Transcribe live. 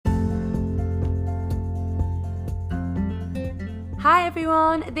Hi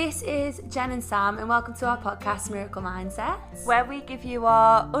everyone, this is Jen and Sam and welcome to our podcast Miracle Mindsets, where we give you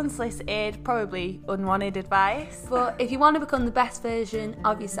our unsolicited, probably unwanted advice. But if you want to become the best version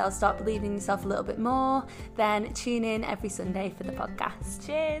of yourself, start believing in yourself a little bit more, then tune in every Sunday for the podcast.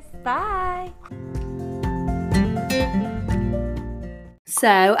 Cheers. Bye.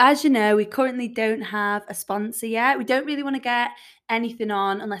 So, as you know, we currently don't have a sponsor yet. We don't really want to get anything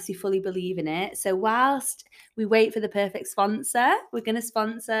on unless we fully believe in it. So whilst we wait for the perfect sponsor, we're going to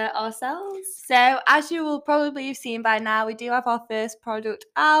sponsor ourselves. So as you will probably have seen by now, we do have our first product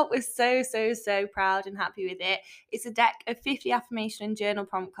out. We're so proud and happy with it. It's a deck of 50 affirmation and journal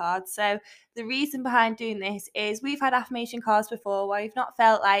prompt cards. So the reason behind doing this is we've had affirmation cards before where we've not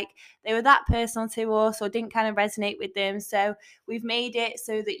felt like they were that personal to us or didn't kind of resonate with them. So we've made it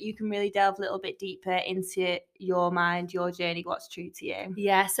so that you can really delve a little bit deeper into your mind, your journey, what's true to you.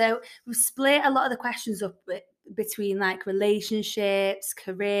 Yeah, so we've split a lot of the questions up between like relationships,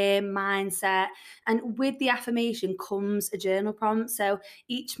 career, mindset, and with the affirmation comes a journal prompt. So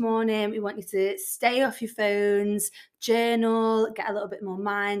each morning we want you to stay off your phones, journal, get a little bit more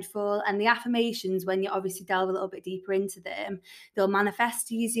mindful, and the affirmations, when you obviously delve a little bit deeper into them, they'll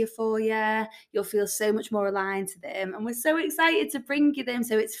manifest easier for you. You'll feel so much more aligned to them, and we're so excited to bring you them.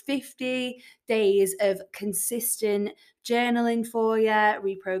 So it's 50 days of consistent journaling for you,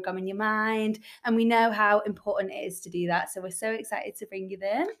 reprogramming your mind, and we know how important it is to do that, so we're so excited to bring you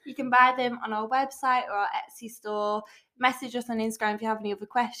them. You can buy them on our website or our Etsy store. Message us on Instagram if you have any other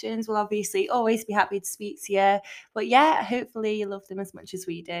questions. We'll obviously always be happy to speak to you, but yeah, hopefully you love them as much as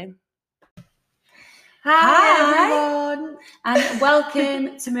we do. Hi everyone, and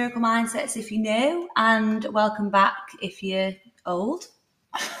welcome to Miracle Mindsets if you're new, and welcome back if you're old,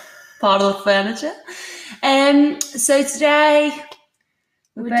 part of the furniture. So today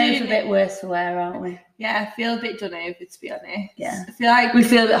we're both a bit worse for wear, aren't we? Yeah, I feel a bit done over, to be honest. Yeah, I feel like we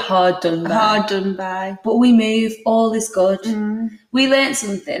feel a bit hard done by. But we move, all is good. We learned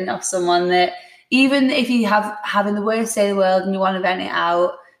something off someone that even if you having the worst day of the world and you want to vent it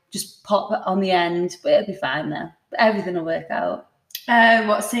out, just pop it on the end, but it'll be fine then. Everything will work out.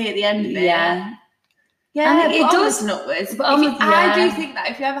 What, say at the end of it? Yeah. Yeah, and it does. And upwards. But I do think that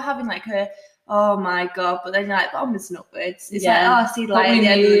if you're ever having like a, oh my God, but then you're like, but onwards and upwards. It's like, oh, I see the light at the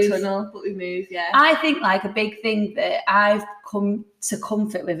end of the tunnel, but we move, yeah. I think like a big thing that I've come to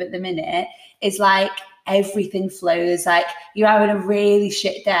comfort with at the minute is like everything flows. Like you're having a really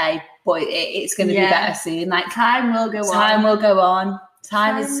shit day, but it's going to be better soon. Like time will go on.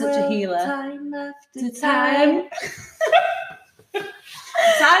 Time is such a healer. Time after time.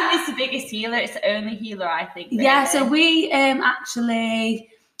 Time is the biggest healer. It's the only healer, I think. Really. Yeah, so we actually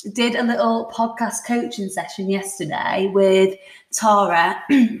did a little podcast coaching session yesterday with Tara.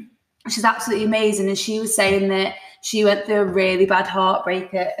 She's absolutely amazing, and she was saying that she went through a really bad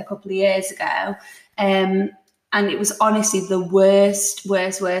heartbreak a couple of years ago, and it was honestly the worst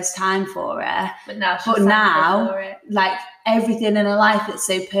time for her. But now, like everything in her life that's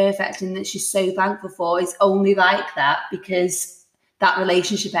so perfect and that she's so thankful for is only like that because that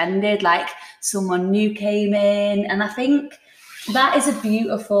relationship ended. Like someone new came in, and I think that is a really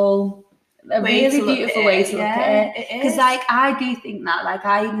beautiful way to look at it. Because like I do think that, like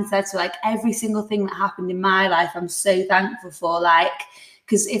I even said to like every single thing that happened in my life, I'm so thankful for. Like,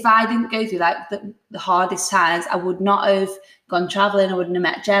 because if I didn't go through like the hardest times, I would not have gone traveling. I wouldn't have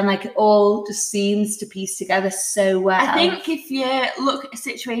met Jen. Like it all just seems to piece together so well. I think if you look at a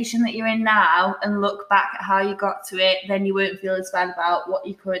situation that you're in now and look back at how you got to it, then you won't feel as bad about what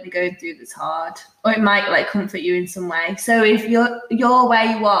you're currently going through that's hard, or it might like comfort you in some way. So if you're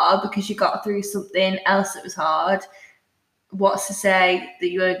where you are because you got through something else that was hard, what's to say that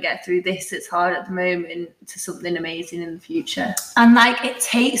you won't get through this that's hard at the moment to something amazing in the future? And like it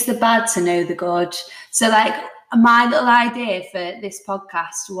takes the bad to know the good. So like my little idea for this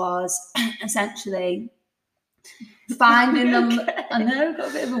podcast was essentially finding them. I know, got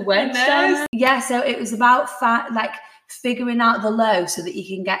a bit of a wedge down. Yeah, so it was about like figuring out the low so that you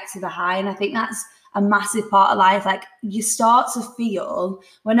can get to the high, and I think that's a massive part of life. Like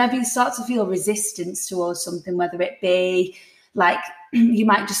whenever you start to feel resistance towards something, whether it be like you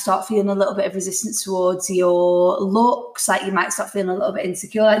might just start feeling a little bit of resistance towards your looks, like you might start feeling a little bit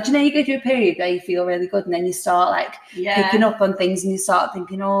insecure. Like, do you know, you go through a period where you feel really good and then you start like picking up on things and you start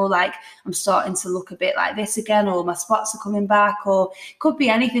thinking, oh, like I'm starting to look a bit like this again, or my spots are coming back, or it could be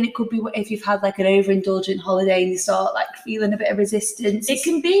anything. It could be if you've had like an overindulgent holiday and you start like feeling a bit of resistance. It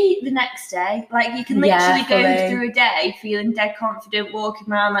can be the next day. Like you can literally go through a day feeling dead confident,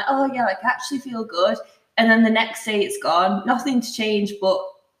 walking around like, oh yeah, like I actually feel good. And then the next day it's gone. Nothing's changed, but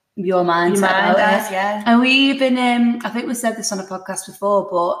your mindset about it. Yeah. And we even, I think we said this on a podcast before,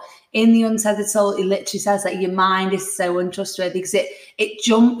 but in The Untethered Soul, it literally says that your mind is so untrustworthy because it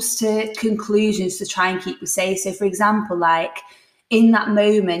jumps to conclusions to try and keep you safe. So, for example, like in that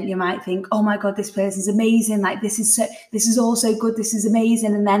moment, you might think, "Oh my God, this person's amazing! Like this is all so good. This is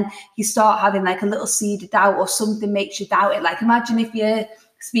amazing." And then you start having like a little seed of doubt, or something makes you doubt it. Like imagine if you're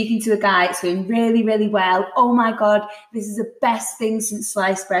speaking to a guy, it's going really, really well. Oh my God, this is the best thing since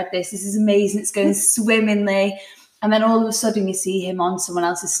sliced bread. This is amazing. It's going swimmingly. And then all of a sudden you see him on someone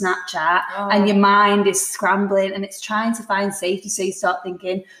else's Snapchat and your mind is scrambling and it's trying to find safety. So you start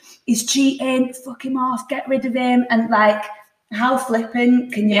thinking, he's cheating, fuck him off, get rid of him. And like, how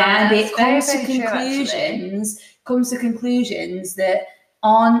flippant can your mind be? It comes to conclusions that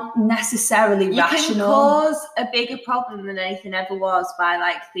aren't necessarily rational. You can cause a bigger problem than anything ever was by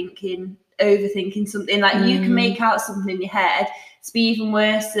like overthinking something. Like you can make out something in your head to be even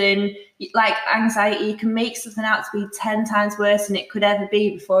worse than like anxiety. You can make something out to be 10 times worse than it could ever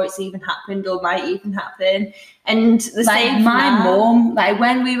be before it's even happened or might even happen. And the like same my mum, like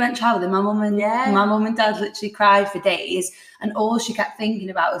when we went traveling, my mum and dad literally cried for days, and all she kept thinking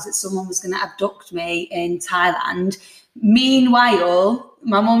about was that someone was going to abduct me in Thailand. Meanwhile,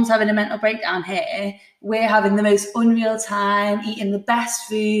 my mum's having a mental breakdown here. We're having the most unreal time, eating the best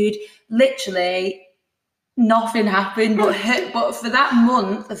food. Literally, nothing happened. But for that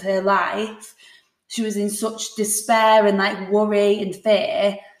month of her life, she was in such despair and like worry and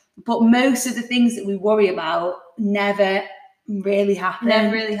fear. But most of the things that we worry about never really happen.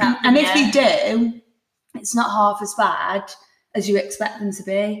 And if they do, it's not half as bad as you expect them to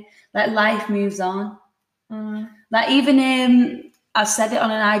be. Like life moves on. Like even I said it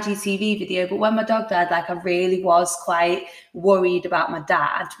on an IGTV video, but when my dog died, like I really was quite worried about my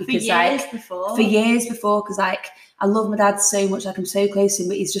dad because for years before, because like I love my dad so much, like I'm so close to him,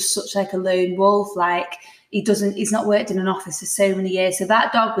 but he's just such like a lone wolf. Like he's not worked in an office for so many years. So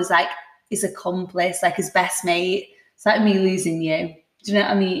that dog was like his accomplice, like his best mate. It's like me losing you. Do you know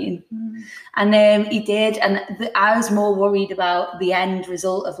what I mean? And he did, and I was more worried about the end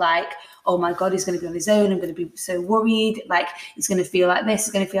result of like, oh my God, he's going to be on his own. I'm going to be so worried. Like it's going to feel like this,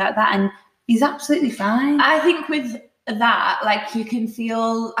 it's going to feel like that, and he's absolutely fine. I think with that, like you can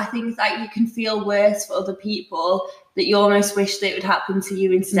feel worse for other people that you almost wish that it would happen to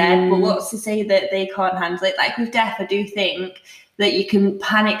you instead. But what's to say that they can't handle it? Like with death, I do think that you can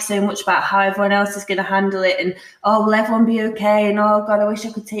panic so much about how everyone else is going to handle it, and oh, will everyone be okay? And oh God, I wish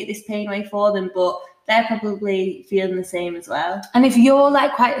I could take this pain away for them, but they're probably feeling the same as well. And if you're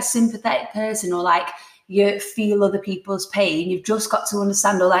like quite a sympathetic person, or like you feel other people's pain, you've just got to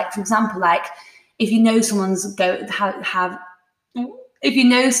understand. Or like, for example, like if you know someone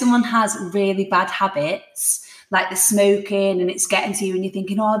has really bad habits, like the smoking, and it's getting to you and you're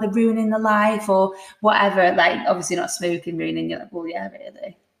thinking, oh, they're ruining their life or whatever. Like obviously not smoking ruining, you're like, well, yeah,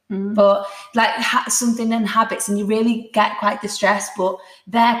 really. But like something in habits, and you really get quite distressed, but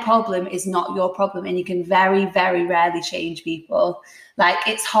their problem is not your problem, and you can very, very rarely change people. Like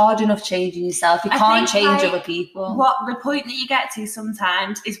it's hard enough changing yourself. You can't change other people. What the point that you get to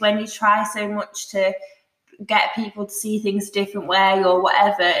sometimes is when you try so much to get people to see things a different way or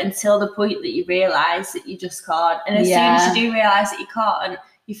whatever, until the point that you realise that you just can't. And as soon as you do realise that you can't,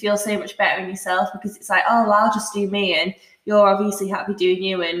 you feel so much better in yourself, because it's like, oh, well, I'll just do me, and you're obviously happy doing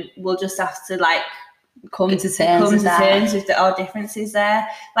you, and we'll just have to like come to terms with our differences there.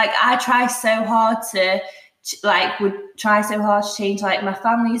 Like I try so hard to change like my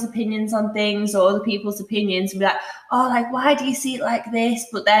family's opinions on things or other people's opinions, and be like, oh, like why do you see it like this?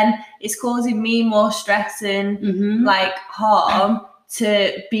 But then it's causing me more stress and like harm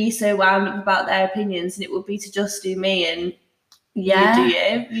to be so wound up about their opinions, and it would be to just do me, and you do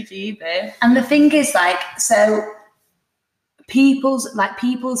you, babe. And the thing is, like, so people's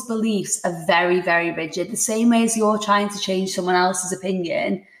beliefs are very, very rigid. The same way as you're trying to change someone else's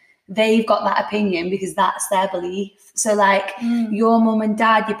opinion, they've got that opinion because that's their belief. So like your mum and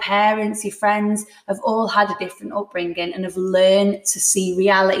dad, your parents, your friends have all had a different upbringing and have learned to see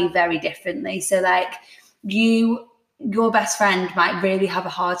reality very differently. So like your best friend might really have a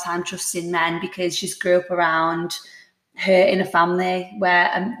hard time trusting men because she's grew up around her in a family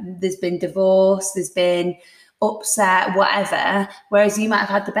where there's been divorce, there's been upset, whatever, whereas you might have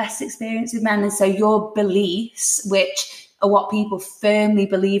had the best experience with men. And so your beliefs, which are what people firmly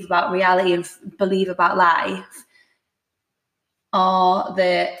believe about reality and believe about life, are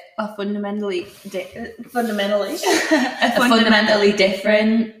fundamentally different.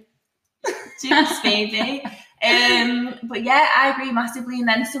 Cheers, baby. But yeah, I agree massively. And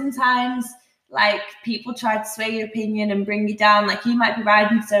then sometimes, like people try to sway your opinion and bring you down. Like you might be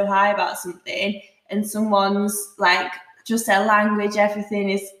riding so high about something and someone's like just their language, everything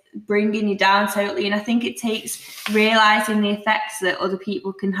is bringing you down totally. And I think it takes realizing the effects that other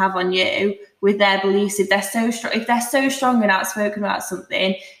people can have on you with their beliefs. If they're so strong and outspoken about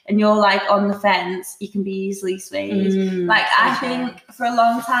something and you're like on the fence, you can be easily swayed. Like I think for a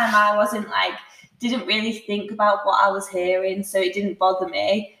long time I wasn't like, didn't really think about what I was hearing, so it didn't bother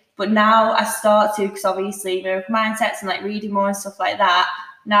me. But now I start to, because obviously miracle mindsets and like reading more and stuff like that,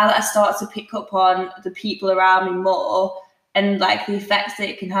 now that I start to pick up on the people around me more and like the effects that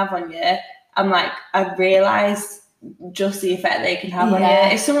it can have on you, I'm like, I realise just the effect they can have on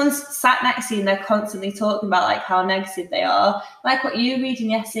you. If someone's sat next to you and they're constantly talking about like how negative they are, like what you were reading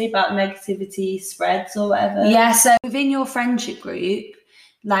yesterday about negativity spreads or whatever. Yeah, so within your friendship group,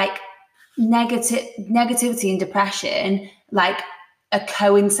 like negativity and depression like are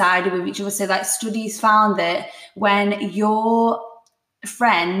coincided with each other. So like studies found that when your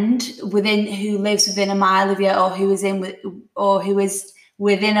friend who lives within a mile of you or who is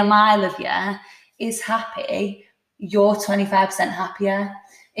within a mile of you is happy, you're 25% happier.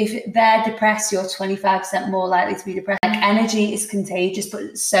 If they're depressed, you're 25% more likely to be depressed. Like energy is contagious,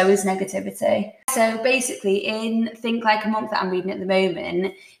 but so is negativity. So basically in Think Like a Monk that I'm reading at the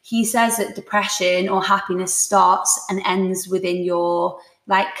moment, he says that depression or happiness starts and ends within your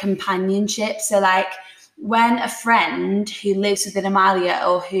like companionship. So like when a friend who lives within a mile of you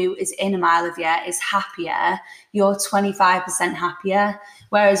or who is in a mile of you is happier, you're 25% happier.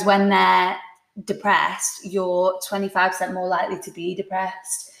 Whereas when they're depressed, you're 25% more likely to be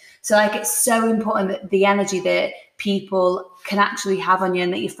depressed. So like it's so important that the energy that people can actually have on you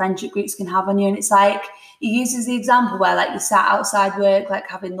and that your friendship groups can have on you. And it's like, he uses the example where like you sat outside work, like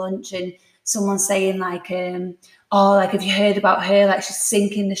having lunch, and someone's saying like, oh, like, have you heard about her? Like she's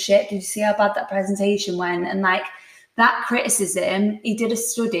sinking the ship. Did you see how bad that presentation went? And like that criticism, he did a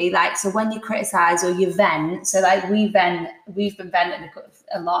study, like, so when you criticize or you vent, so like we've been venting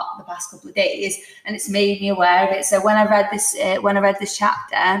a lot the past couple of days, and it's made me aware of it. So when I read this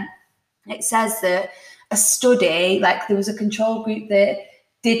chapter, it says that a study, like there was a control group that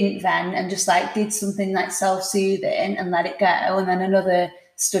didn't vent and just like did something like self-soothing and let it go, and then another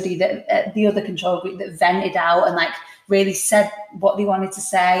study that the other control group that vented out and like really said what they wanted to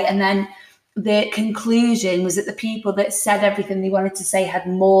say. And then the conclusion was that the people that said everything they wanted to say had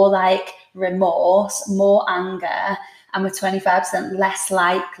more like remorse, more anger, and were 25% less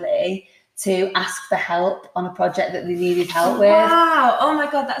likely to ask for help on a project that they needed help with. Wow. Oh my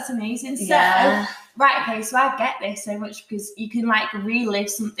God, that's amazing. So, right, okay, so I get this so much because you can like relive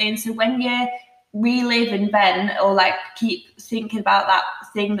something. So when you relive and vent or like keep thinking about that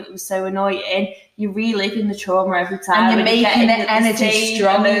thing that was so annoying, you're reliving the trauma every time. And you're making the energy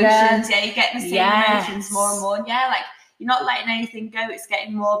stronger. Emotions. Yeah, you're getting the same emotions more and more. Yeah, like you're not letting anything go. It's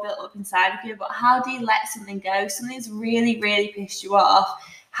getting more built up inside of you. But how do you let something go? Something's really, really pissed you off.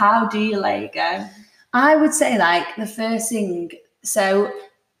 How do you let it go? I would say like the first thing, so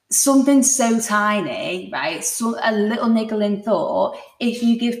something so tiny, right? So a little niggling thought, if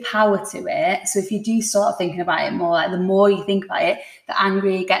you give power to it, so if you do start thinking about it more, like the more you think about it, the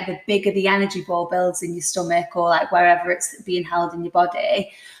angrier you get, the bigger the energy ball builds in your stomach or like wherever it's being held in your body.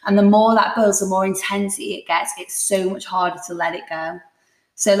 And the more that builds, the more intensity it gets, it's so much harder to let it go.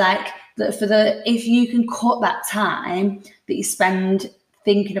 So like if you can cut that time that you spend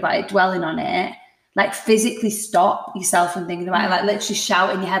thinking about it, dwelling on it, like physically stop yourself from thinking about it, like literally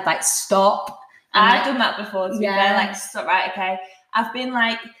shout in your head, like stop. And I've done that before, to be fair, like stop, right, okay. I've been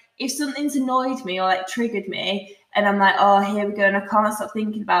like, if something's annoyed me or like triggered me and I'm like, oh, here we go, and I can't stop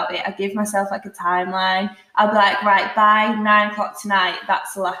thinking about it, I give myself like a timeline. I'll be like, right, by 9 o'clock tonight,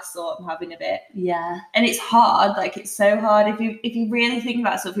 that's the last thought I'm having of it. Yeah. And it's hard, like it's so hard. If you really think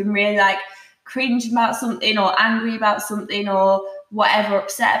about something, really like cringe about something or angry about something or whatever,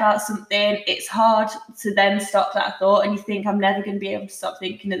 upset about something, it's hard to then stop that thought, and you think, I'm never going to be able to stop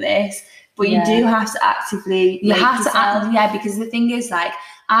thinking of this. But you do have to actively because the thing is, like,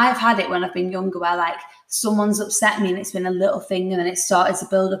 I've had it when I've been younger where like someone's upset me and it's been a little thing and then it started to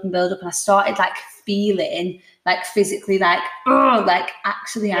build up and I started like feeling like physically like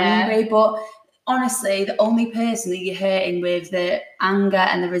actually angry. But honestly, the only person that you're hurting with the anger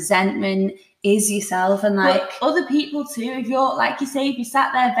and the resentment is yourself. And like other people too. If you're, like you say, if you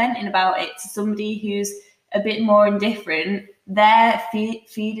sat there venting about it to somebody who's a bit more indifferent, they're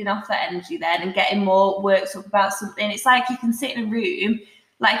feeding off that energy then and getting more worked up about something. It's like you can sit in a room,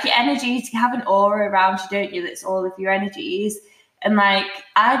 like your energies, you have an aura around you, don't you, that's all of your energies, And like,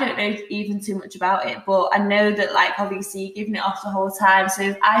 I don't know even too much about it, but I know that like, obviously you're giving it off the whole time. So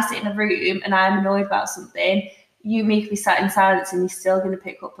if I sit in a room and I'm annoyed about something, you make me sat in silence and you're still going to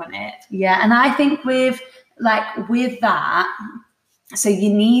pick up on it. Yeah. And I think with that, so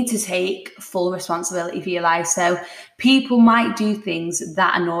you need to take full responsibility for your life. So people might do things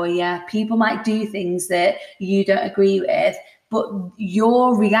that annoy you. People might do things that you don't agree with. But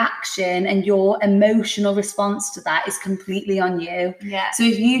your reaction and your emotional response to that is completely on you. Yeah. So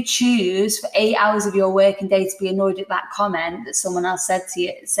if you choose for 8 hours of your working day to be annoyed at that comment that someone else said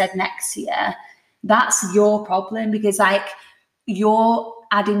next to you, that's your problem, because like you're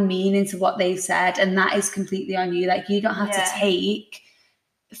adding meaning to what they've said, and that is completely on you. Like you don't have to take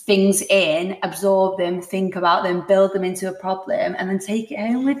things in, absorb them, think about them, build them into a problem, and then take it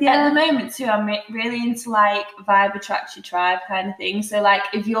home with you. At the moment too, I'm really into like vibe attracts your tribe kind of thing. So like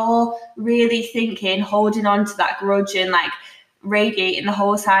if you're really thinking, holding on to that grudge and like radiating the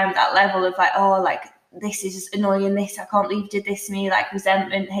whole time that level of like, oh, like this is just annoying, this, I can't believe you did this to me, like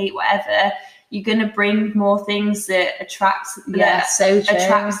resentment, hate, whatever, you're going to bring more things that attracts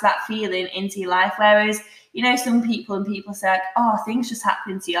that feeling into your life. Whereas, you know, some people say like, oh, things just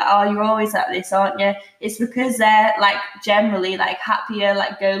happen to you. Like, oh, you're always like this, aren't you? It's because they're like generally like happier,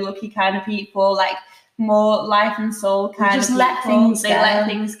 like go-lucky kind of people, like more life and soul kind of people. Let things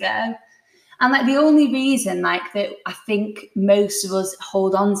go. And like the only reason like that I think most of us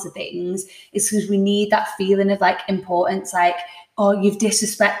hold on to things is because we need that feeling of like importance, like, oh, you've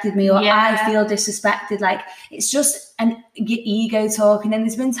disrespected me, or I feel disrespected. Like it's just your ego talking. And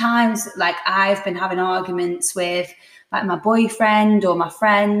there's been times that, like I've been having arguments with like my boyfriend or my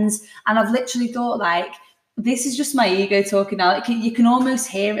friends, and I've literally thought like, this is just my ego talking now. Like you can almost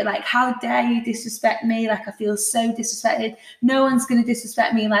hear it, like, how dare you disrespect me? Like I feel so disrespected. No one's going to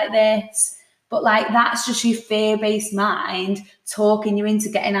disrespect me like this. But like that's just your fear-based mind talking you into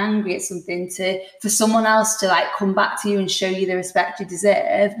getting angry at something for someone else to like come back to you and show you the respect you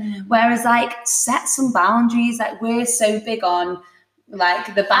deserve. Whereas like set some boundaries. Like we're so big on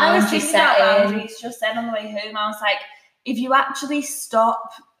like the boundary setting. Boundaries just then on the way home. I was like, if you actually stop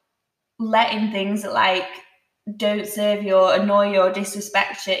letting things that like don't serve you or annoy you or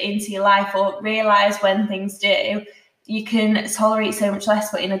disrespect you into your life, or realize when things do, you can tolerate so much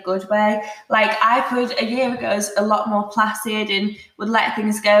less, but in a good way. Like I could, a year ago, was a lot more placid and would let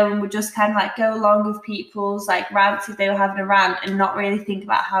things go and would just kind of like go along with people's like rants if they were having a rant and not really think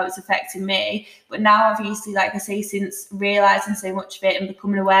about how it's affecting me. But now, obviously, like I say, since realizing so much of it and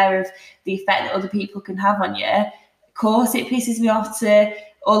becoming aware of the effect that other people can have on you, of course it pisses me off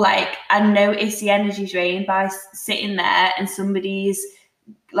or like I notice the energy drain by sitting there and somebody's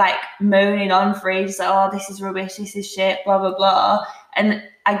like moaning on for ages, like, oh, this is rubbish, this is shit, blah blah blah, and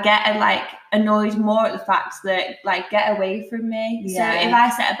I get like annoyed more at the fact that like, get away from me. So if I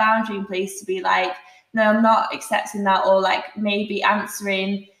set a boundary in place to be like, no, I'm not accepting that, or like maybe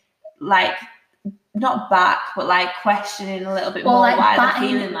answering like not back but like questioning a little bit more like why they're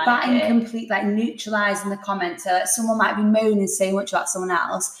feeling like it. Complete like neutralizing the comment. So like, someone might be moaning so much about someone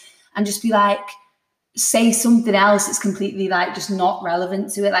else, and just be like, say something else that's completely like just not relevant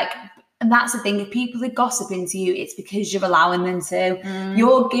to it. Like, and that's the thing, if people are gossiping to you, it's because you're allowing them to.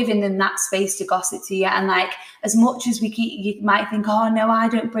 You're giving them that space to gossip to you. And like, as much as you might think, oh no, I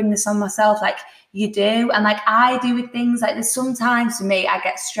don't bring this on myself, like you do. And like I do with things, like there's sometimes for me I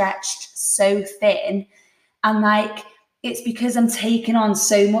get stretched so thin, and like it's because I'm taking on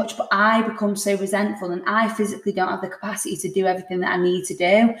so much, but I become so resentful and I physically don't have the capacity to do everything that I need to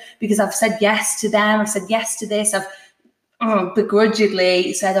do, because I've said yes to them, I've said yes to this, I've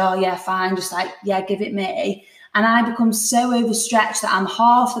begrudgingly said, oh yeah, fine, just like, yeah, give it me. And I become so overstretched that I'm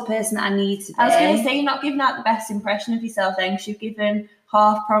half the person that I need to be. I was going to say, you're not giving out the best impression of yourself then, because you've given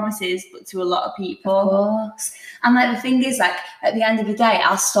half promises but to a lot of people. Of course. And like the thing is, like at the end of the day,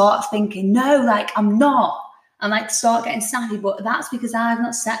 I'll start thinking, no, like I'm not. And like start getting snappy, but that's because I've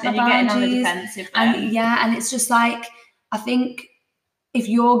not set my boundaries. Getting on the defensive then. And it's just like, I think if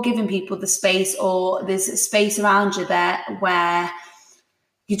you're giving people the space, or there's a space around you there where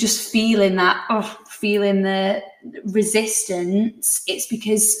you're just feeling the resistance, it's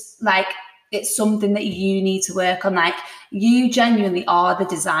because like it's something that you need to work on. Like you genuinely are the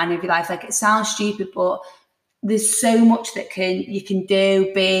designer of your life. Like it sounds stupid, but there's so much that you can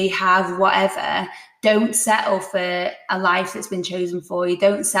do, be, have, whatever. Don't settle for a life that's been chosen for you.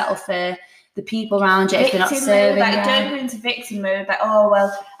 Don't settle for the people around you, if they're not Victim serving mode, like, you. don't go into victim mode, like, oh,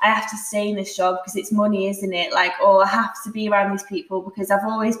 well, I have to stay in this job because it's money, isn't it? Like, or I have to be around these people because I've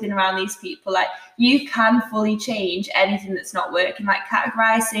always been around these people. Like, you can fully change anything that's not working, like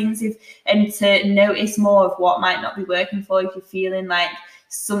categorize things and to notice more of what might not be working for you if you're feeling like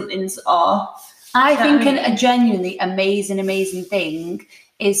something's off. I think a genuinely amazing thing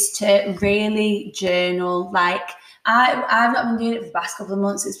is to really journal. Like, I've not been doing it for the past couple of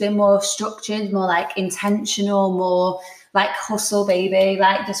months. It's been more structured, more like intentional, more like hustle, baby,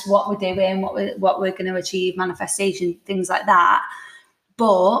 like just what we're doing, what we're going to achieve, manifestation, things like that.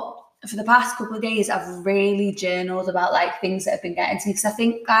 But for the past couple of days, I've really journaled about like things that have been getting to me, because I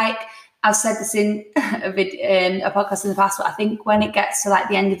think, like, I've said this in a podcast in the past, but I think when it gets to like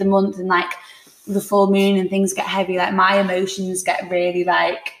the end of the month and like the full moon and things get heavy, like my emotions get really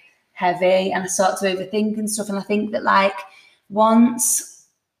like heavy and I start to overthink and stuff. And I think that like once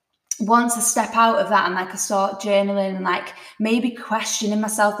I step out of that and like I start journaling and like maybe questioning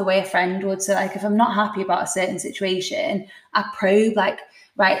myself the way a friend would, so like if I'm not happy about a certain situation, I probe, like,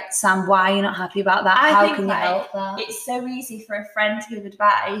 right, Sam, why are you not happy about that? How can you help that? It's so easy for a friend to give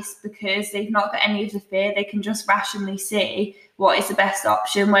advice because they've not got any of the fear. They can just rationally see what is the best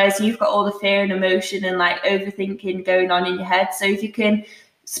option, whereas you've got all the fear and emotion and like overthinking going on in your head. So if you can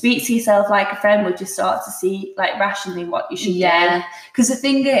speak to yourself like a friend would, just start to see like rationally what you should do. Because the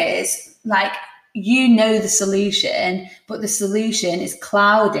thing is, like, you know the solution, but the solution is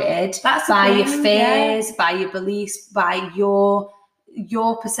clouded by your fears, by your beliefs, by your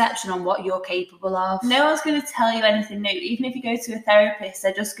perception on what you're capable of. No one's going to tell you anything new. Even if you go to a therapist,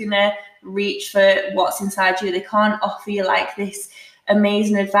 they're just going to reach for what's inside you. They can't offer you like this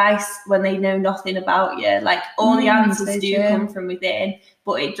amazing advice when they know nothing about you. Like, all the answers do come from within,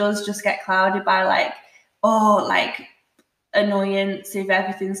 but it does just get clouded by like, oh, like annoyance if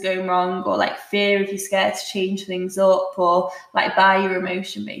everything's going wrong, or like fear if you're scared to change things up, or like by your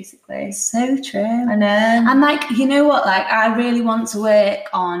emotion, basically. So true. I know. And like, you know what, like I really want to work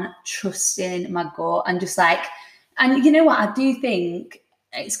on trusting my gut and just like, and you know what, I do think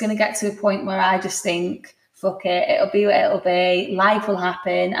it's going to get to a point where I just think, fuck it, it'll be what it'll be, life will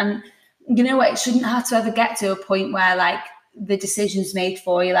happen. And you know what, it shouldn't have to ever get to a point where like the decision's made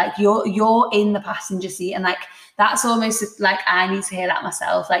for you, like you're in the passenger seat, and like that's almost like I need to hear that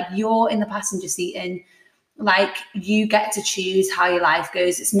myself. Like, you're in the passenger seat and like you get to choose how your life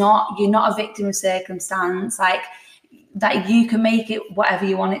goes. You're not a victim of circumstance. Like, that you can make it whatever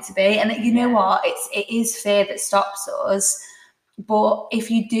you want it to be. And you know what, it is fear that stops us. But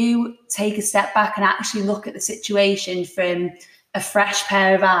if you do take a step back and actually look at the situation from a fresh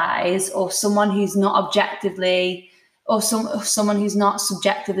pair of eyes, or someone who's not objectively, or someone who's not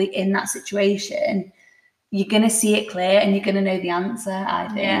subjectively in that situation, you're going to see it clear and you're going to know the answer, I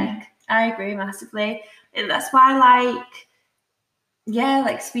think. Yeah, I agree massively. And that's why, like,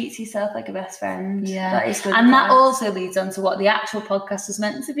 speak to yourself like a best friend. Yeah. That is good. And that also leads on to what the actual podcast was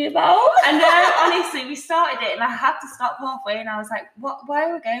meant to be about. I know, honestly, we started it and I had to stop halfway and I was like, where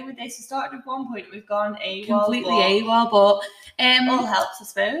are we going with this? We started at one point, we've gone AWOL. Completely AWOL, but all helps, I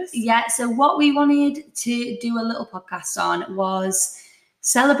suppose. Yeah, so what we wanted to do a little podcast on was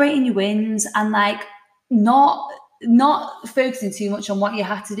celebrating your wins and like not focusing too much on what you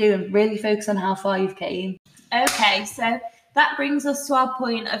had to do and really focus on how far you've came. Okay, so that brings us to our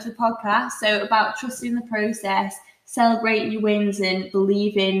point of the podcast. So about trusting the process, celebrating your wins and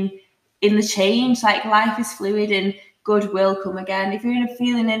believing in the change. Like, life is fluid and good will come again. If you're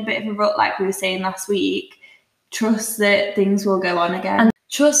feeling in a bit of a rut, like we were saying last week, trust that things will go on again. And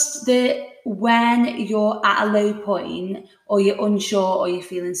trust that when you're at a low point, or you're unsure, or you're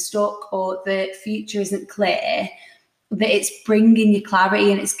feeling stuck, or the future isn't clear, that it's bringing you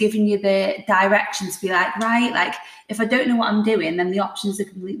clarity and it's giving you the direction to be like, right, like if I don't know what I'm doing, then the options are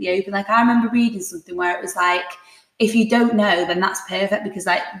completely open. Like, I remember reading something where it was like, if you don't know, then that's perfect, because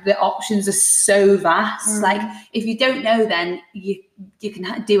like the options are so vast. Like, if you don't know, then you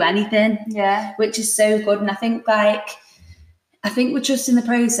can do anything. Yeah, which is so good. And I think with trusting the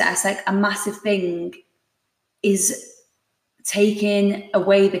process, like a massive thing is taking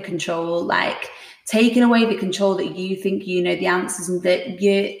away the control, like taking away the control that you think you know the answers and that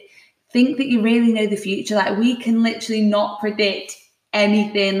you think that you really know the future. Like, we can literally not predict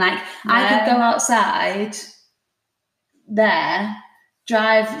anything. Like, I could go outside there,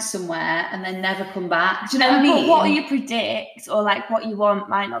 drive somewhere and then never come back. Do you know what I mean? But what you predict or like what you want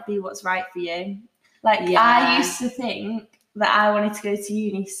might not be what's right for you. Like, I used to think that I wanted to go to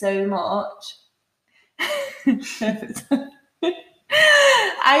uni so much.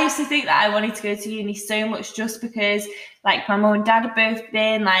 I used to think that I wanted to go to uni so much just because like my mum and dad had both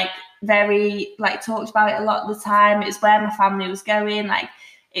been, like very like talked about it a lot of the time. It was where my family was going. Like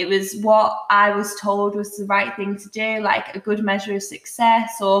it was what I was told was the right thing to do, like a good measure of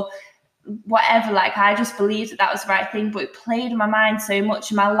success or whatever. Like I just believed that that was the right thing, but it played in my mind so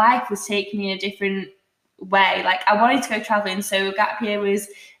much and my life was taking me in a different way. Like I wanted to go traveling, so a gap year was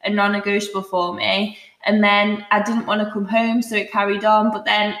a non-negotiable for me. And then I didn't want to come home, so it carried on. But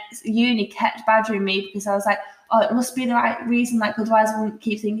then uni kept badgering me because I was like, oh, it must be the right reason. Like otherwise I wouldn't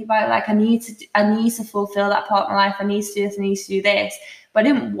keep thinking about it. Like I need to fulfill that part of my life. I need to do this, I need to do this. But I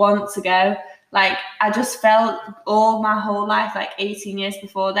didn't want to go. Like I just felt all my whole life, like 18 years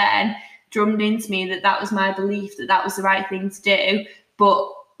before then, drummed into me that that was my belief, that that was the right thing to do.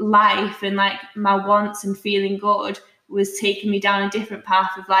 But life and like my wants and feeling good was taking me down a different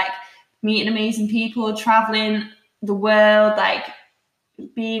path of like meeting amazing people, traveling the world, like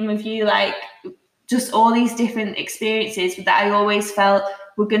being with you, like just all these different experiences that I always felt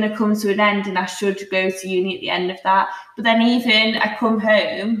were going to come to an end and I should go to uni at the end of that. But then even I come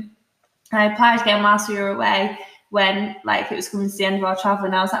home, I applied again whilst we were away when like it was coming to the end of our travel,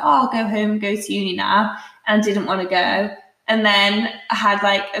 and I was like, oh, I'll go home and go to uni now, and I didn't want to go. And then I had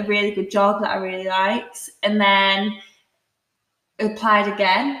like a really good job that I really liked, and then applied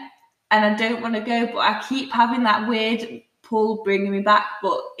again, and I don't want to go, but I keep having that weird pull bringing me back,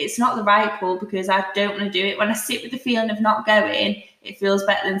 but it's not the right pull because I don't want to do it. When I sit with the feeling of not going, it feels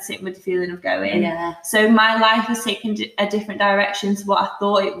better than sitting with the feeling of going. Yeah. So my life has taken a different direction to what I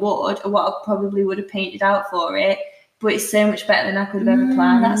thought it would, or what I probably would have painted out for it, but it's so much better than I could have ever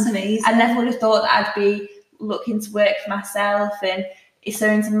planned. That's amazing. I never would have thought that I'd be looking to work for myself and it's so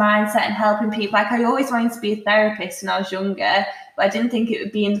into mindset and helping people. Like I always wanted to be a therapist when I was younger, but I didn't think it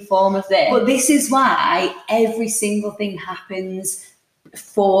would be in the form of this. But this is why every single thing happens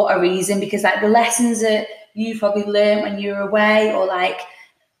for a reason, because like the lessons that you probably learned when you were away, or like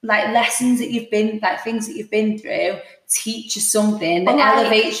lessons that you've been, like things that you've been through, teach you something that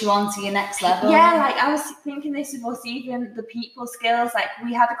elevates you on to your next level. Yeah, like I was thinking this with us, even the people skills. Like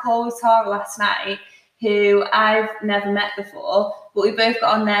we had a call with Tara last night, who I've never met before, but we both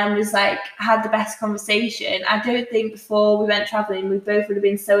got on there and was like, had the best conversation. I don't think before we went travelling, we both would have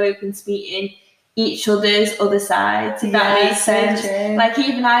been so open to meeting each other's other sides, if that makes sense. True. Like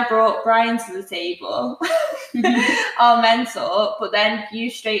even I brought Brian to the table, our mentor, but then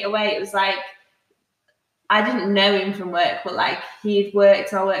you straight away, it was like, I didn't know him from work, but like he'd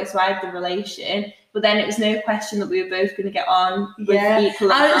worked our work, so I had the relation. But then it was no question that we were both going to get on with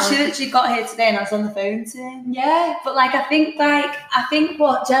equal amount. She literally got here today and I was on the phone to him. Yeah. But like I think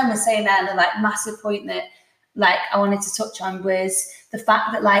what Jen was saying there, the like massive point that like I wanted to touch on was the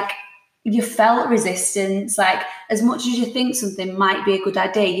fact that like you felt resistance. Like as much as you think something might be a good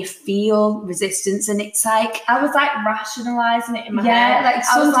idea, you feel resistance, and it's like I was like rationalizing it in my head. Like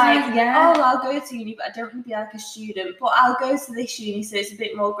I was like, oh, I'll go to uni, but I don't want to be like a student. But I'll go to this uni, so it's a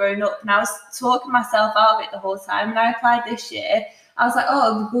bit more grown up. And I was talking myself out of it the whole time. And I applied this year. I was like,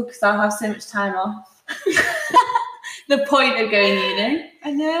 oh, it'll be good because I'll have so much time off. The point of going uni.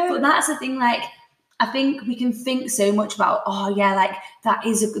 I know. But that's the thing, like I think we can think so much about, oh yeah, like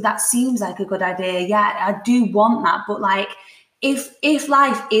that seems like a good idea. Yeah, I do want that. But like, if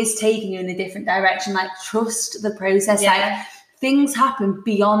life is taking you in a different direction, like trust the process. Yeah. Like things happen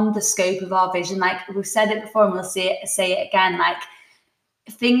beyond the scope of our vision. Like we've said it before and we'll say it again. Like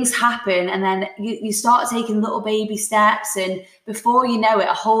things happen and then you start taking little baby steps, and before you know it,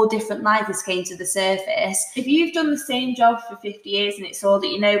 a whole different life has came to the surface. If you've done the same job for 50 years and it's all that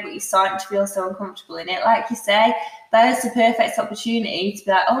you know, but you're starting to feel so uncomfortable in it, like you say, there's the perfect opportunity to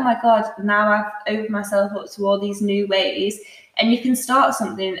be like, oh my God, now I've opened myself up to all these new ways. And you can start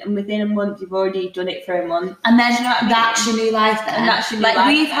something and within a month you've already done it for a month. And then that's your new life then. And that's your new life. Like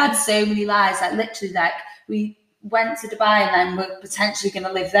we've had so many lives, like literally like we went to Dubai and then we're potentially going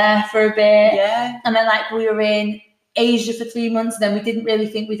to live there for a bit. Yeah. And then like we were in Asia for 3 months, and then we didn't really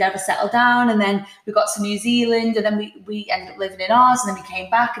think we'd ever settle down, and then we got to New Zealand, and then we ended up living in Oz, and then we came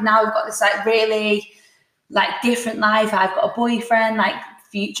back, and now we've got this like really like different life. I've got a boyfriend, like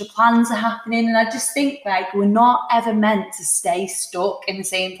future plans are happening, and I just think like we're not ever meant to stay stuck in the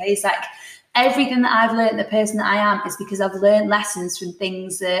same place. Like everything that I've learned, the person that I am, is because I've learned lessons from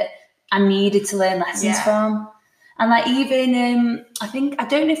things that I needed to learn lessons from. And like even I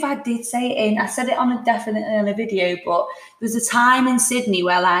don't know if I did say it I said it definitely on a video, but there's a time in Sydney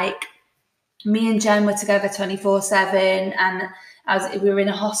where like me and Jen were together 24/7, and we were in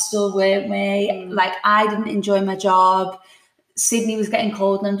a hostel, weren't we? Like I didn't enjoy my job. Sydney was getting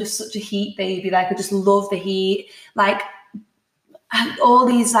cold and I'm just such a heat baby. Like I just love the heat. Like all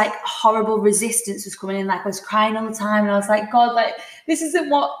these like horrible resistance was coming in. Like I was crying all the time, and I was like, God, like this isn't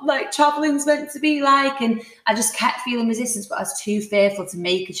what like traveling's meant to be like. And I just kept feeling resistance, but I was too fearful to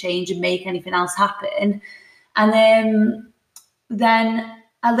make a change and make anything else happen. And then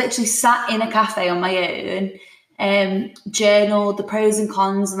I literally sat in a cafe on my own, journaled the pros and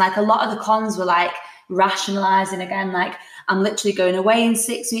cons, and like a lot of the cons were like rationalizing again, like I'm literally going away in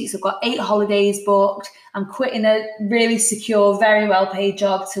 6 weeks, I've got 8 holidays booked, I'm quitting a really secure, very well paid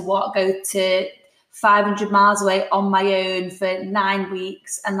job to go to 500 miles away on my own for 9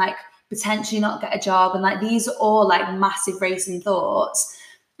 weeks and like potentially not get a job. And like these are all like massive racing thoughts.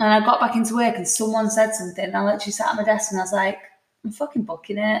 And I got back into work and someone said something, and I literally sat at my desk and I was like, I'm fucking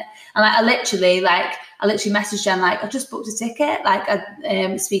booking it. And like I literally messaged Jen, like, I've just booked a ticket. Like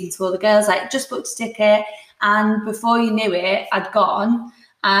I speaking to all the girls, like just booked a ticket. And before you knew it, I'd gone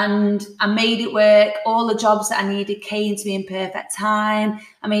and I made it work. All the jobs that I needed came to me in perfect time.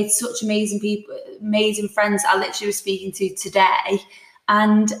 I made such amazing people, amazing friends I literally was speaking to today.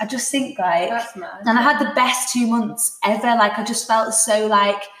 And I just think like, that's mad. And I had the best 2 months ever. Like I just felt so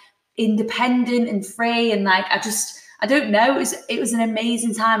like independent and free. And like, I don't know, it was an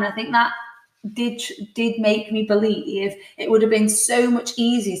amazing time. And I think that did make me believe it would have been so much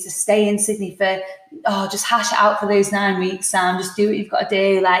easier to stay in Sydney for, just hash it out for those 9 weeks, Sam, just do what you've got to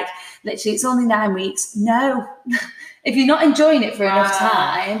do. Like literally it's only 9 weeks. No, if you're not enjoying it for enough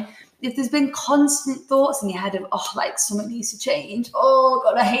time, if there's been constant thoughts in your head of, like something needs to change,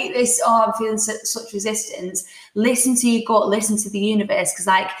 God, I hate this, I'm feeling such resistance, listen to your gut, listen to the universe, because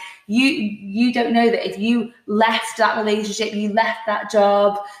like you don't know that if you left that relationship, you left that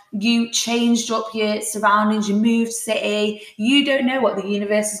job, you changed up your surroundings, you moved city, you don't know what the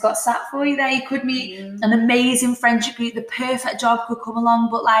universe has got sat for you there. You could meet an amazing friendship group, the perfect job could come along,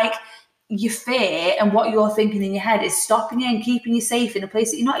 but like your fear and what you're thinking in your head is stopping you and keeping you safe in a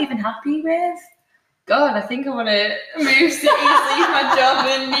place that you're not even happy with. God, I think I want to move cities, leave my job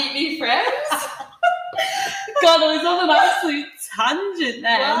and meet new friends. God, I was on an absolute tangent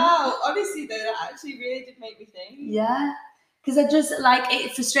then. Wow, honestly though, that actually really did make me think. Yeah, because I just like,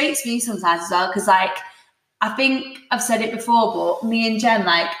 it frustrates me sometimes as well, because like I think I've said it before, but me and Jen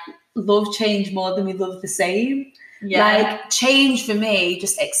like love change more than we love the same. Yeah. Like change for me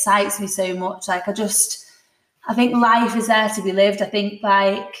just excites me so much. Like I think life is there to be lived. I think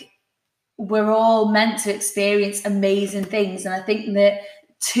like we're all meant to experience amazing things. And I think that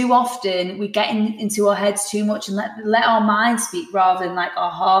too often we get into our heads too much and let our mind speak rather than like our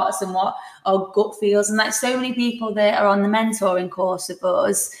hearts and what our gut feels. And like so many people that are on the mentoring course of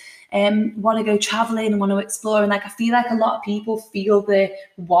us want to go traveling and want to explore. And like I feel like a lot of people feel the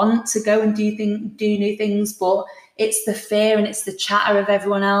want to go and do new things, but it's the fear and it's the chatter of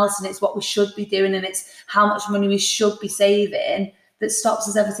everyone else and it's what we should be doing and it's how much money we should be saving that stops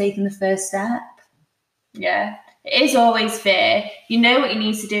us ever taking the first step. Yeah, it is always fear. You know what you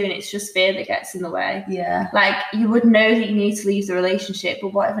need to do and it's just fear that gets in the way. Yeah. Like you would know that you need to leave the relationship,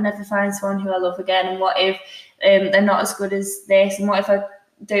 but what if I never find someone who I love again? And what if they're not as good as this? And what if I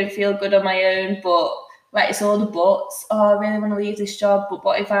don't feel good on my own? But like it's all the buts. I really want to leave this job, but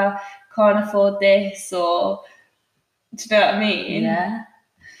what if I can't afford this? Or do you know what I mean? Yeah.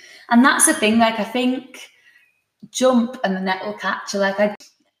 And that's the thing, like I think jump and the net will catch you. Like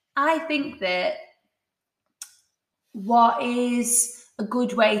I think that what is a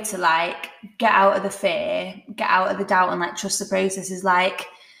good way to like get out of the fear, get out of the doubt and like trust the process is like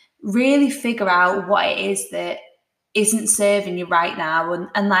really figure out what it is that isn't serving you right now.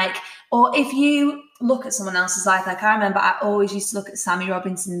 And like, or if you look at someone else's life, like I remember I always used to look at Sammy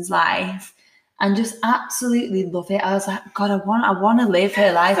Robinson's life and just absolutely love it. I was like, God, I want to live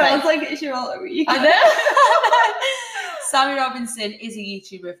her life. Sounds like it's your alter ego. I know. Sammy Robinson is a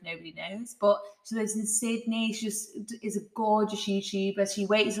YouTuber if nobody knows, but she lives in Sydney. She just is a gorgeous YouTuber. She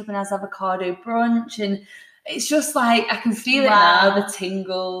wakes up and has avocado brunch, and it's just like I can feel it now, the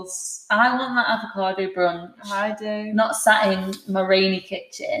tingles. I want that avocado brunch. I do. Not sat in my rainy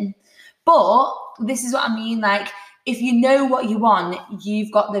kitchen. But this is what I mean, like if you know what you want,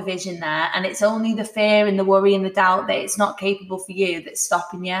 you've got the vision there, and it's only the fear and the worry and the doubt that it's not capable for you that's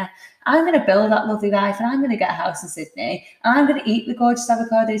stopping you. I'm going to build that lovely life and I'm going to get a house in Sydney and I'm going to eat the gorgeous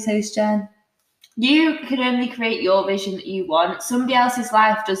avocado toast, Jen. You can only create your vision that you want. Somebody else's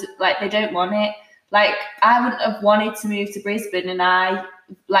life does like they don't want it. Like I wouldn't have wanted to move to Brisbane and I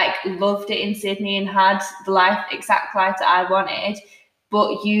like loved it in Sydney and had the exact life that I wanted,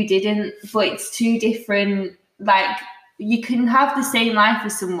 but you didn't. But it's two different, like you can have the same life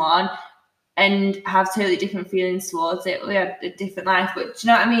as someone and have totally different feelings towards it. We have a different life, but do you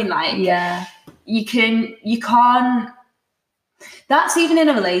know what I mean? Like, yeah, you can't. That's even in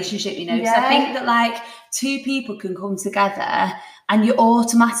a relationship, you know. Because I think that like two people can come together and you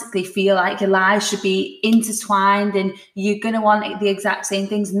automatically feel like your lives should be intertwined and you're going to want the exact same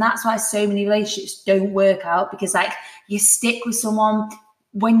things. And that's why so many relationships don't work out, because like you stick with someone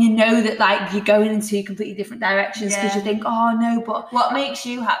when you know that like you're going in two completely different directions, because you think, oh no, but what makes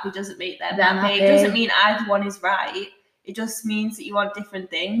you happy doesn't make them happy. It doesn't mean either one is right. It just means that you want different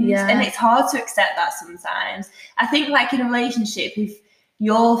things. And it's hard to accept that sometimes. I think like in a relationship, if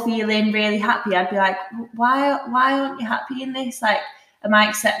you're feeling really happy, I'd be like, why aren't you happy in this? Like, am I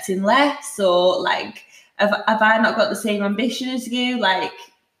accepting less? Or like, have I not got the same ambition as you? Like,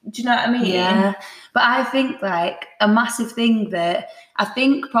 do you know what I mean? Yeah. But I think like a massive thing that I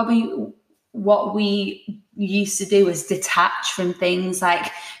think probably what we used to do is detach from things.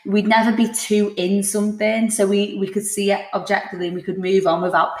 Like we'd never be too in something, so we could see it objectively and we could move on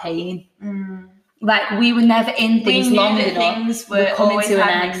without pain. Like we were never in things long enough. Things were coming to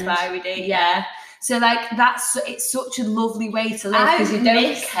an expiry date. Yeah. So like it's such a lovely way to live, because you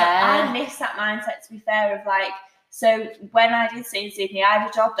don't care. I miss that mindset, to be fair, of like, so when I did stay in Sydney, I had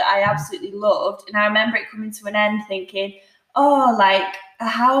a job that I absolutely loved, and I remember it coming to an end thinking, oh, like,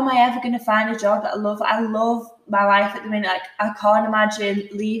 how am I ever going to find a job that I love? I love my life at the minute. Like, I can't imagine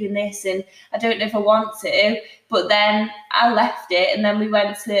leaving this, and I don't know if I want to. But then I left it, and then we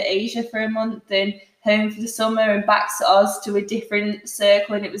went to Asia for a month and home for the summer and back to Oz to a different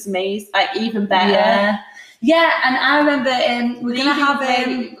circle, and it was amazing, like even better. Yeah, and I remember we're going to have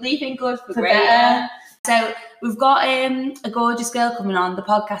leaving good for greater. So we've got a gorgeous girl coming on the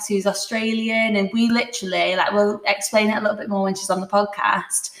podcast who's Australian, and we literally, like, we'll explain it a little bit more when she's on the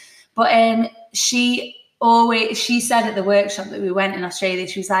podcast. But she said at the workshop that we went in Australia,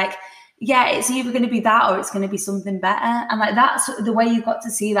 she was like, yeah, it's either going to be that or it's going to be something better. And like that's the way you've got to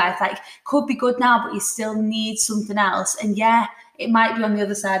see life. Like, could be good now, but you still need something else. And yeah, it might be on the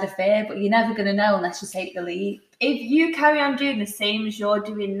other side of fear, but you're never going to know unless you take the leap. If you carry on doing the same as you're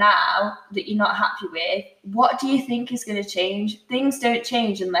doing now that you're not happy with, what do you think is going to change? Things don't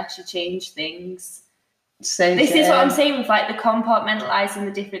change unless you change things. So this is what I'm saying with like the compartmentalizing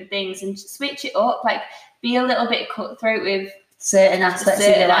the different things and switch it up. Like, be a little bit cutthroat with certain aspects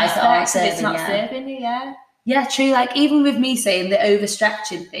of your life that aren't serving you. It's not serving you, Yeah, true. Like, even with me saying the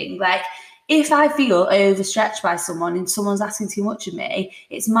overstretching thing, like, if I feel overstretched by someone and someone's asking too much of me,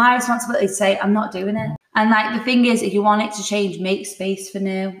 it's my responsibility to say, I'm not doing it. And like, the thing is, if you want it to change, make space for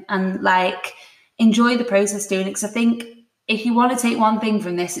new and like enjoy the process doing it. Because I think if you want to take one thing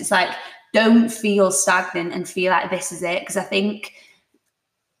from this, it's like, don't feel stagnant and feel like this is it. Because I think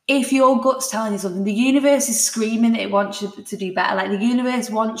if your gut's telling you something, the universe is screaming that it wants you to do better. Like, the universe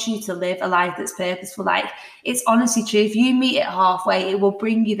wants you to live a life that's purposeful. Like, it's honestly true. If you meet it halfway, it will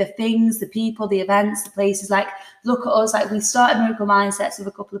bring you the things, the people, the events, the places. Like, look at us. Like, we started Miracle Mindsets with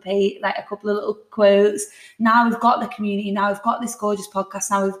a couple of little quotes. Now we've got the community. Now we've got this gorgeous podcast.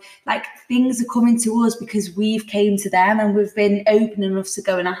 Now we've, like, things are coming to us because we've came to them and we've been open enough to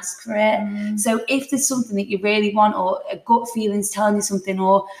go and ask for it. So if there's something that you really want, or a gut feeling's telling you something,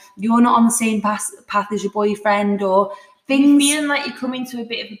 or you're not on the same path as your boyfriend, or things, feeling like you're coming to a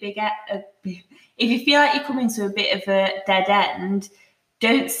bit of if you feel like you're coming to a bit of a dead end,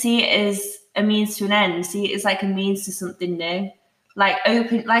 don't see it as a means to an end. See it as like a means to something new. Like,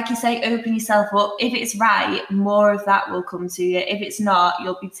 open yourself up. If it's right, more of that will come to you. If it's not,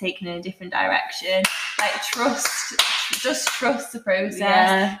 you'll be taken in a different direction. Like, trust the process.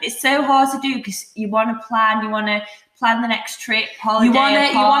 Yeah. It's so hard to do because you want to plan the next trip, holiday,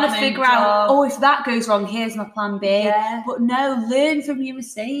 you want to figure out, oh, if that goes wrong, here's my plan B. Yeah. But no, learn from your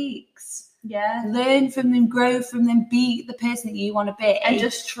mistakes. Yeah. Learn from them, grow from them, be the person that you want to be. And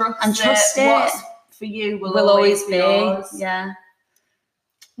just trust it. What's for you will always be yours. Yeah.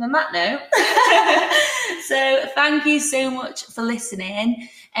 And on that note. So thank you so much for listening.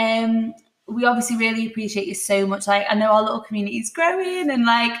 We obviously really appreciate you so much. Like, I know our little community is growing, and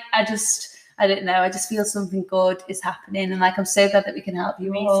like, I don't know, I just feel something good is happening, and like, I'm so glad that we can help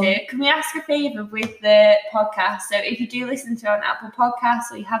you. Me too. Can we ask a favour with the podcast? So if you do listen to it on Apple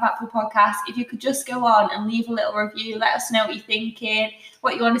Podcasts, or you have Apple Podcasts, if you could just go on and leave a little review, let us know what you're thinking,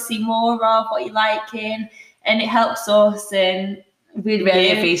 what you want to see more of, what you're liking, and it helps us, and we'd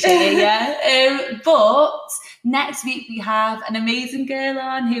really appreciate it. Yeah. But next week we have an amazing girl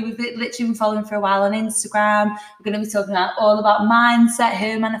on who we've literally been following for a while on Instagram. We're going to be talking all about mindset,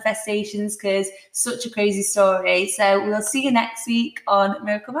 her manifestations, because such a crazy story. So we'll see you next week on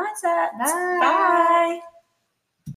Miracle Mindset. Bye.